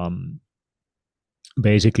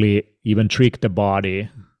basically even trick the body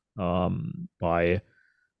by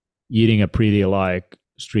eating a pretty like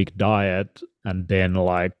strict diet and then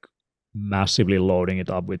like massively loading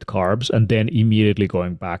it up with carbs and then immediately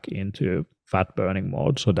going back into fat burning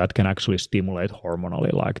mode. So that can actually stimulate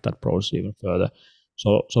hormonally like that process even further.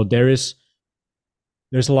 So there's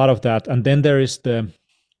a lot of that. And then there is the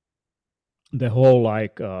whole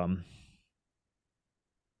like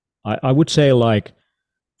I would say like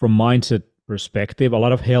from mindset perspective, a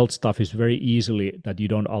lot of health stuff is very easily that you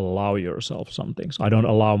don't allow yourself some things. I don't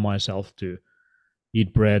allow myself to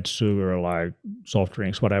eat bread, sugar, like soft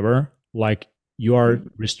drinks, whatever. Like you are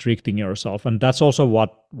restricting yourself, and that's also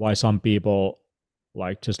why some people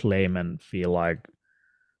like just laymen feel like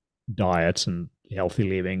diets and healthy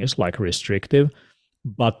living is like restrictive.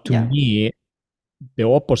 But to Yeah. me, the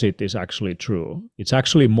opposite is actually true. It's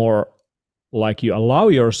actually more like you allow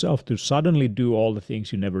yourself to suddenly do all the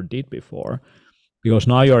things you never did before, because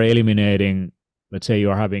now you're eliminating, let's say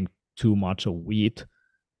you're having too much of wheat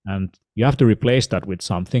and you have to replace that with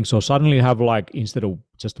something. So suddenly you have like, instead of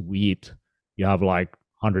just wheat, you have like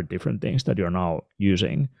 100 different things that you're now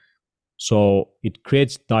using. So it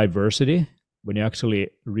creates diversity when you actually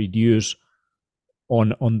reduce on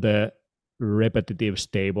the repetitive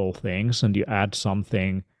stable things and you add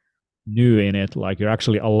something new in it. Like you're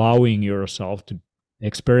actually allowing yourself to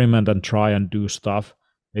experiment and try and do stuff.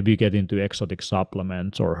 Maybe you get into exotic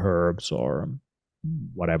supplements or herbs or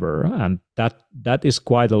whatever, and that is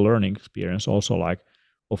quite a learning experience also, like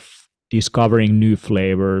of discovering new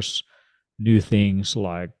flavors, new things,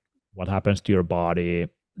 like what happens to your body.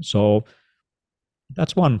 So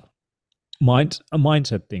that's one a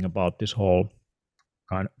mindset thing about this whole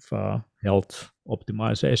kind of health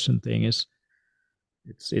optimization thing. Is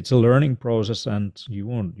it's a learning process, and you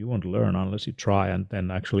won't learn unless you try, and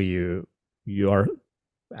then actually you are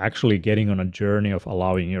actually getting on a journey of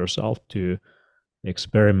allowing yourself to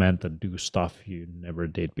experiment and do stuff you never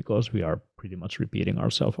did, because we are pretty much repeating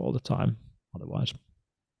ourselves all the time otherwise.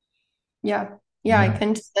 Yeah, I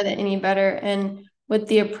couldn't have said it any better. And with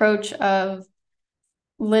the approach of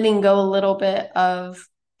letting go a little bit of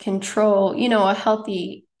control, a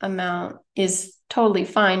healthy amount is totally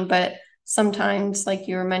fine, but sometimes, like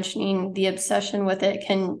you were mentioning, the obsession with it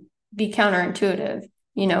can be counterintuitive.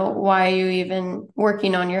 Why are you even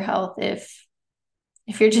working on your health if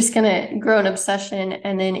you're just going to grow an obsession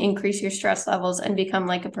and then increase your stress levels and become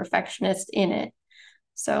like a perfectionist in it?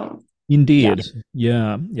 So Indeed.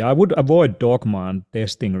 Yeah. I would avoid dogma, and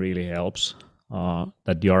testing really helps.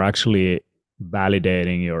 That you're actually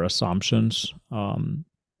validating your assumptions.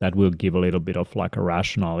 That will give a little bit of like a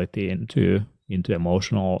rationality into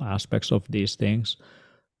emotional aspects of these things.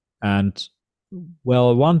 And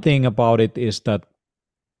well, one thing about it is that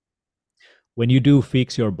when you do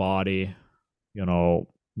fix your body,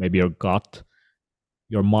 maybe your gut,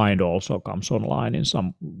 your mind also comes online in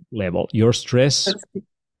some level. Your stress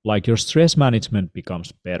management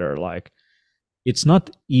becomes better. Like it's not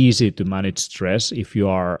easy to manage stress if you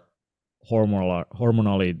are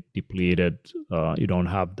hormonally depleted. You don't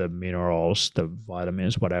have the minerals, the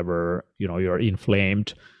vitamins, whatever. You're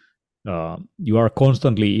inflamed. You are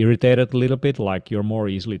constantly irritated a little bit. Like you're more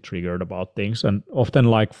easily triggered about things, and often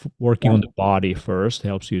like working on the body first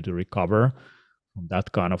helps you to recover from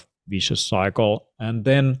that kind of vicious cycle. And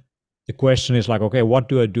then the question is like, okay, what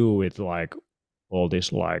do I do with like all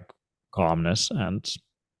this like calmness and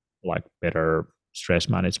like better stress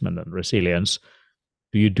management and resilience?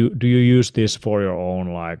 Do you use this for your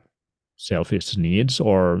own like selfish needs,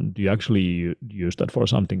 or do you actually use that for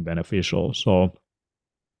something beneficial? So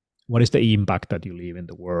what is the impact that you leave in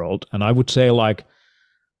the world? And I would say like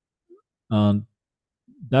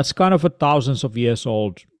that's kind of a thousands of years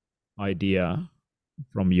old idea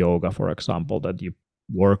from yoga, for example, that you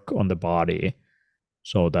work on the body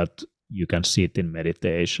so that you can sit in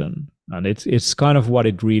meditation. And it's kind of what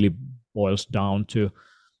it really boils down to.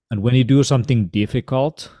 And when you do something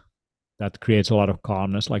difficult, that creates a lot of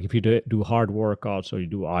calmness. Like if you do hard workouts, or you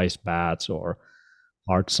do ice baths or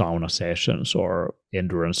hard sauna sessions or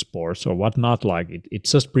endurance sports or whatnot, like it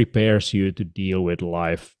just prepares you to deal with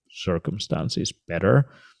life circumstances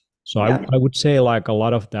better. So I would say like a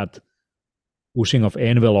lot of that pushing of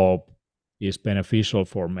envelope is beneficial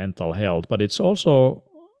for mental health, but it's also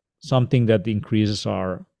something that increases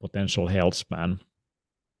our potential health span.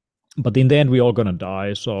 But in the end, we're all going to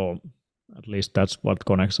die. So at least that's what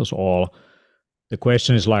connects us all. The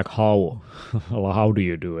question is like, how do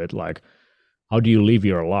you do it? Like, how do you live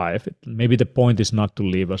your life? Maybe the point is not to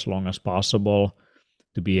live as long as possible,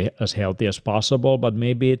 to be as healthy as possible, but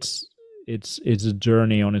maybe it's a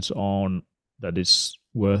journey on its own that is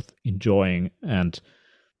worth enjoying. And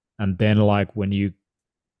then like when you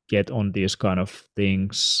get on these kind of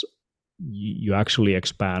things, you actually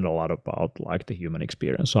expand a lot about like the human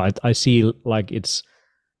experience. So I see like it's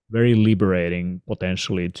very liberating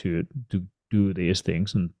potentially to do these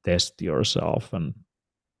things and test yourself and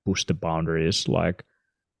push the boundaries, like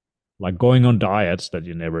going on diets that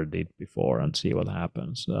you never did before and see what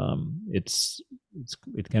happens.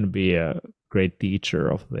 It can be a great teacher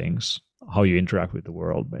of things, how you interact with the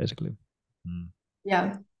world, basically.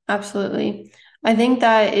 Yeah, absolutely. I think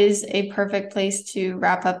that is a perfect place to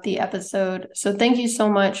wrap up the episode. So thank you so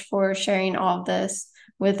much for sharing all of this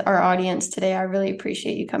with our audience today. I really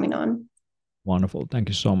appreciate you coming on. Wonderful. Thank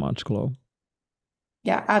you so much, Chloe.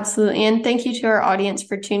 Yeah, absolutely. And thank you to our audience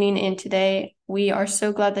for tuning in today. We are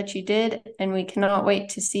so glad that you did, and we cannot wait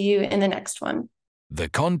to see you in the next one. The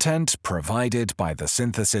content provided by the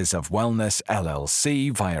Synthesis of Wellness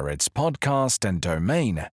LLC via its podcast and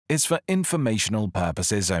domain is for informational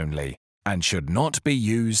purposes only and should not be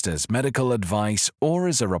used as medical advice or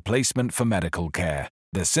as a replacement for medical care.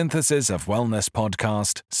 The Synthesis of Wellness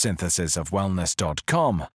podcast,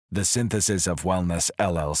 synthesisofwellness.com, the Synthesis of Wellness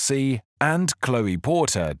LLC, and Chloe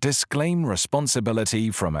Porter disclaim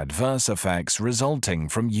responsibility from adverse effects resulting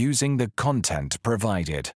from using the content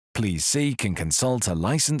provided. Please seek and consult a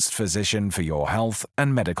licensed physician for your health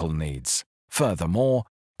and medical needs. Furthermore,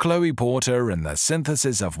 Chloe Porter and the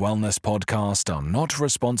Synthesis of Wellness podcast are not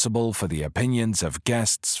responsible for the opinions of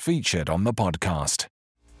guests featured on the podcast.